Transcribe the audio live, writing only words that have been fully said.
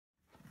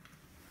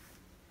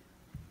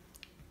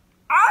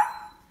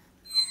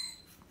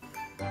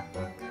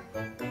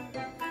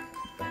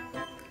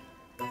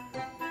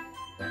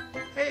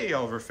Hey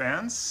Oliver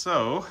fans,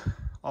 so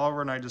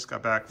Oliver and I just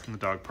got back from the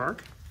dog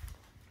park.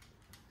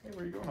 Hey,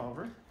 where are you going,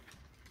 Oliver?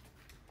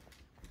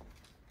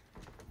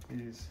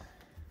 He's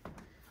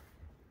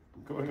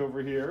going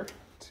over here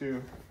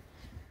to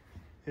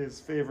his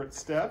favorite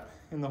step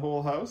in the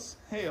whole house.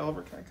 Hey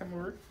Oliver, can I come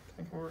over?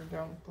 Can I come over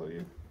down below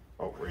you?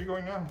 Oh, where are you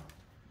going now?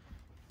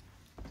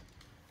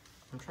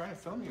 I'm trying to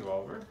film you,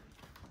 Oliver.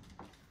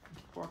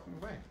 Keep walking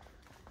away.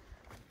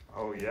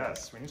 Oh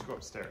yes, we need to go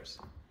upstairs.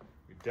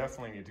 We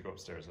definitely need to go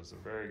upstairs. That's a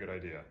very good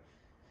idea.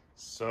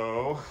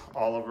 So,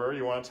 Oliver,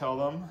 you want to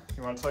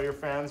tell your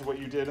fans what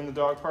you did in the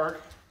dog park?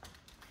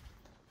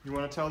 You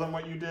want to tell them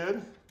what you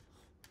did?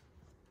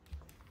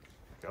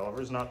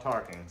 Oliver's not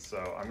talking, so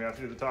I'm gonna have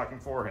to do the talking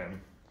for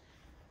him.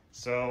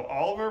 So,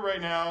 Oliver,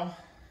 right now,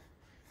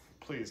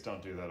 please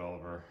don't do that,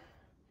 Oliver.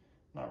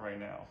 Not right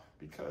now,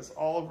 because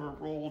Oliver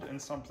rolled in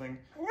something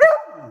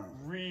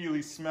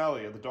really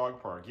smelly at the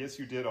dog park. Yes,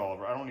 you did,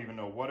 Oliver. I don't even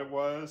know what it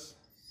was.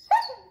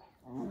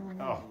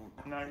 Oh,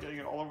 now I'm getting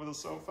it all over the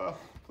sofa.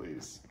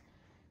 Please.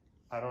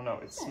 I don't know.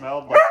 It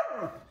smelled like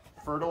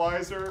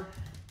fertilizer,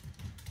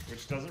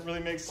 which doesn't really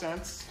make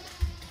sense.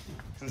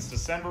 It's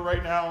December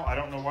right now. I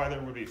don't know why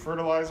there would be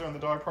fertilizer in the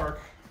dog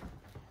park.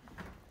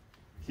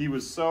 He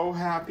was so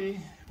happy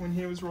when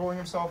he was rolling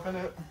himself in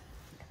it.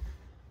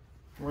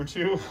 Weren't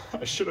you?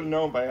 I should have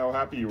known by how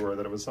happy you were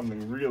that it was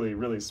something really,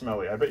 really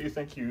smelly. I bet you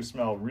think you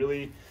smell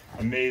really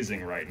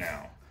amazing right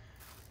now.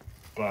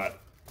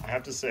 But I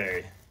have to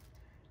say,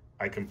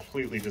 I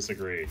completely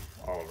disagree,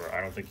 Oliver.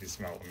 I don't think you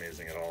smell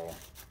amazing at all.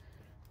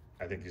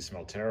 I think you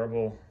smell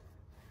terrible.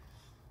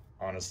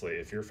 Honestly,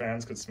 if your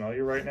fans could smell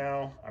you right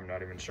now, I'm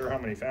not even sure how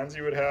many fans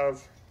you would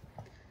have.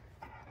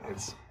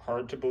 It's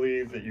hard to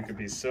believe that you could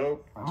be so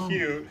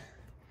cute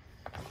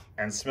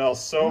and smell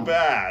so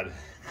bad.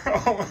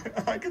 Oh,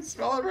 I can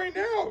smell it right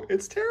now.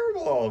 It's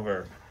terrible,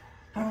 Oliver.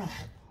 Do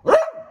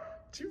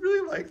you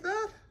really like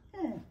that?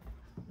 You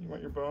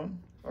want your bone?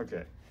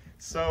 Okay.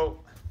 So,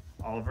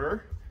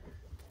 Oliver,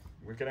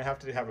 we're gonna have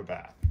to have a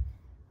bath.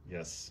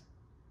 Yes.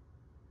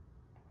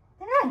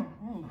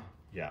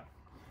 Yeah,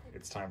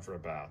 it's time for a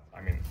bath.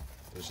 I mean,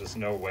 there's just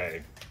no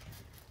way.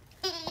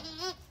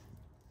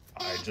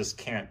 I just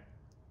can't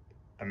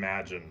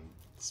imagine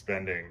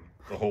spending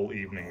the whole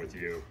evening with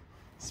you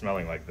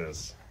smelling like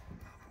this.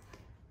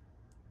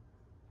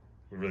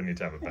 We really need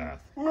to have a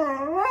bath.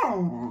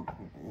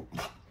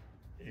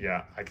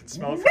 Yeah, I can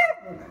smell it from...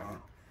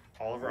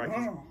 Oliver,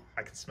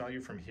 I can smell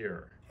you from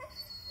here.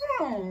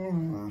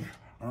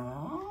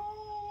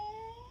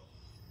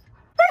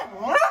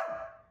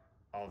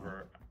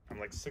 Oliver, I'm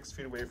like 6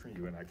 feet away from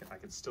you and I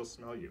can still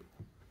smell you.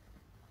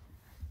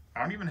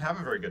 I don't even have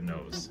a very good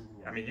nose.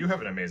 I mean, you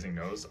have an amazing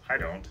nose. I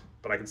don't,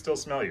 but I can still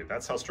smell you.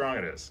 That's how strong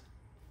it is.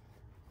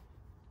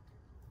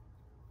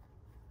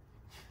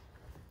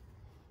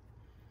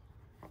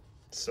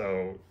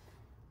 So,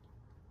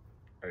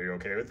 are you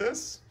okay with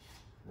this?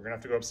 We're gonna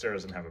have to go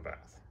upstairs and have a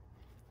bath.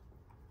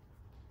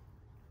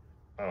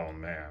 Oh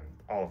man,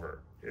 Oliver,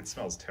 it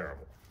smells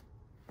terrible.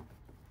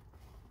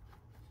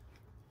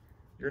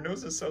 Your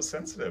nose is so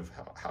sensitive.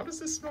 How does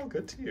this smell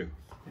good to you?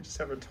 You just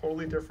have a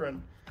totally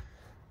different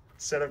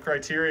set of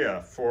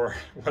criteria for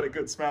what a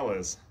good smell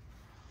is.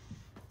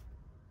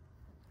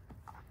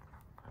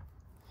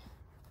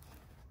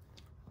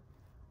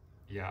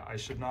 Yeah, I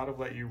should not have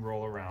let you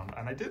roll around.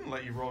 And I didn't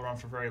let you roll around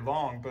for very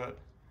long, but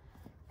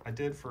I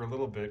did for a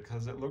little bit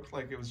because it looked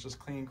like it was just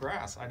clean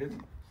grass. I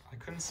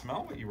couldn't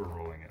smell what you were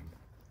rolling in.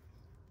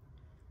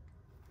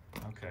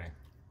 Okay.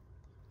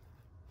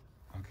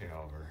 Okay,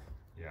 Oliver.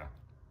 Yeah.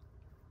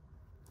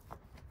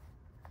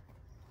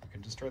 You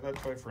can just try that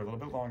toy for a little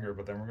bit longer,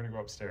 but then we're gonna go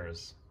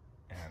upstairs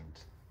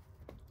and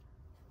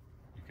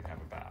you can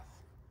have a bath.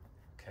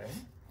 Okay?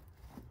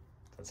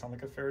 Does that sound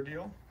like a fair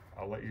deal?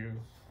 I'll let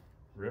you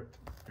rip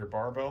your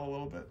barbell a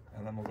little bit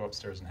and then we'll go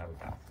upstairs and have a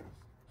bath.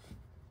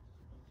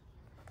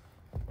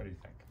 What do you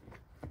think?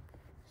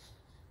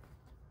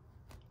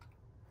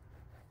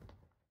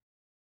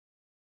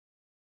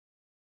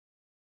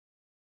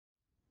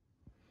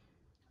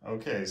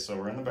 Okay, so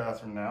we're in the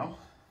bathroom now.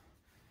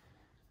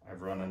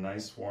 I've run a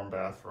nice warm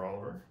bath for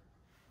Oliver.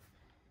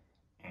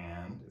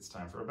 And it's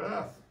time for a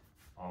bath.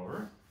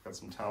 Oliver, got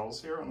some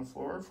towels here on the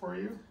floor for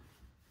you.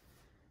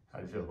 How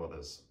do you feel about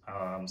this?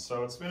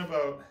 So it's been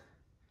about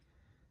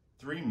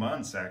 3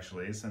 months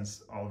actually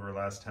since Oliver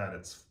last had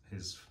a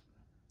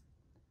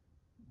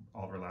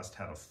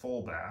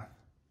full bath.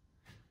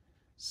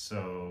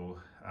 So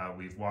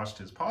we've washed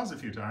his paws a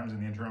few times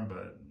in the interim,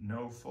 but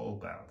no full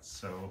baths.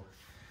 So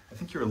I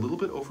think you're a little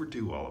bit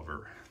overdue,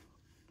 Oliver.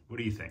 What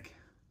do you think?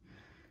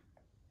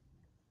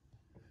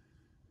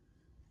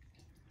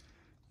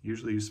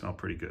 Usually you smell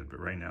pretty good, but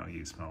right now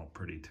you smell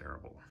pretty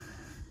terrible.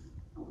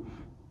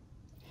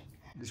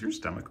 Is your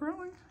stomach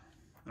growling?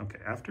 Okay,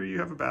 after you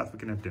have a bath, we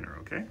can have dinner,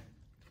 okay?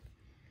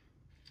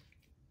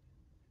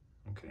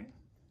 Okay,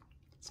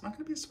 it's not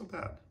gonna be so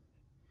bad.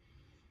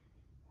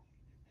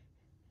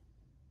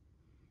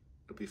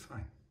 It'll be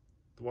fine.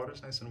 The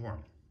water's nice and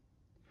warm.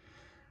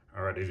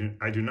 All right,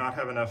 I do not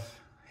have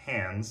enough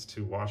hands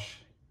to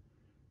wash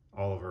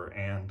Oliver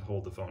and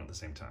hold the phone at the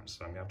same time.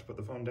 So I'm gonna have to put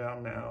the phone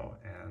down now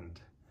and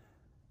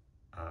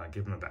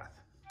give him a bath.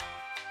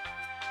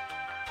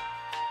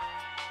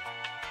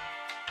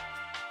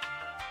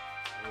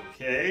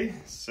 Okay,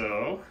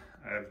 so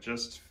I've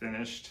just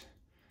finished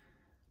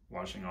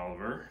washing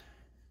Oliver.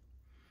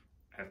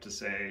 I have to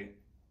say,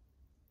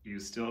 you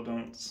still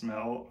don't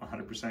smell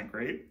 100%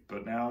 great,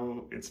 but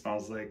now it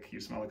smells like, you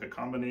smell like a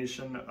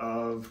combination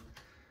of,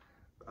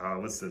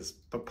 what's this?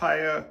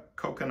 Papaya,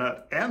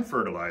 coconut, and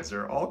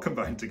fertilizer all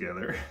combined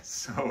together.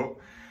 So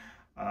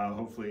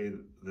hopefully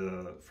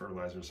the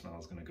fertilizer smell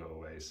is gonna go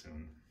away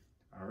soon.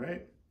 All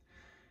right.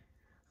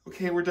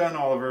 Okay, we're done,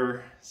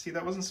 Oliver. See,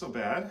 that wasn't so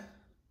bad.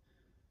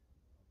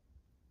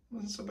 It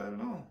wasn't so bad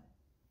at all.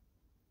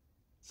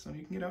 So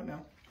you can get out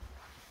now.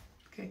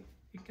 Okay,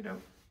 you can get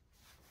out.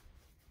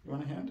 You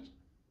want a hand?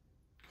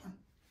 Come on,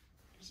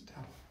 here's a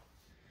towel.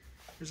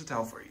 Here's a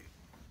towel for you.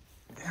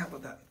 Yeah, how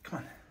about that? Come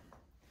on.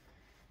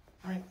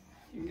 All right,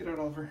 you can get out,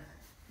 Oliver.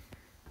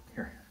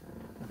 Here,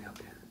 let me help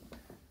you.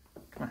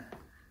 Come on.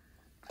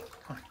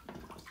 Come on.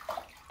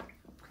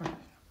 Come on.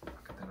 I'll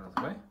get that out of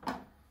the way.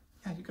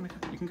 Yeah,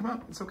 you can come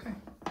out. It's okay.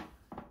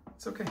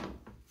 It's okay.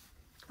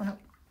 Come on out.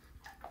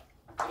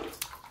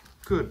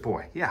 Good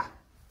boy. Yeah.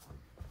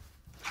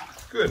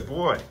 Good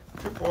boy.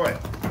 Good boy.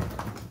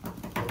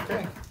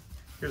 Okay.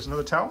 Here's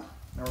another towel.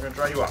 Now we're gonna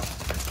dry you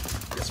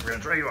off. Yes, we're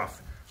gonna dry you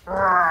off.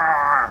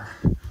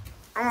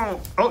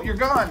 Oh, you're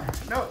gone.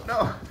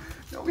 No,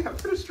 we have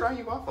to finish drying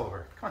you off,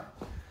 Oliver. Come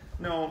on.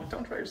 No,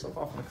 don't dry yourself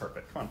off on the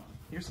carpet. Come on,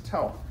 here's a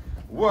towel.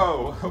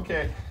 Whoa,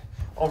 okay.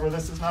 Oliver,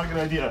 this is not a good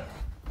idea.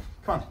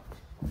 Come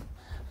on.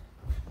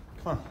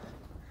 Come on.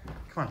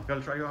 Come on, we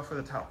gotta dry you off with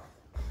a towel.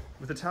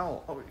 With a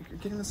towel. Oh, you're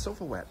getting the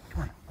sofa wet.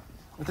 Come on,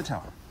 with a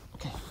towel.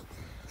 Okay.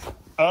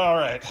 All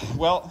right,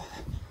 well,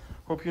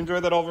 hope you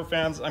enjoyed that, Oliver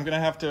fans. I'm gonna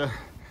have to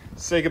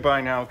say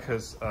goodbye now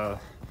because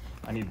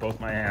I need both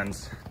my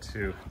hands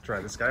to dry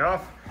this guy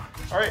off.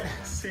 All right,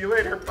 see you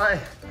later, bye.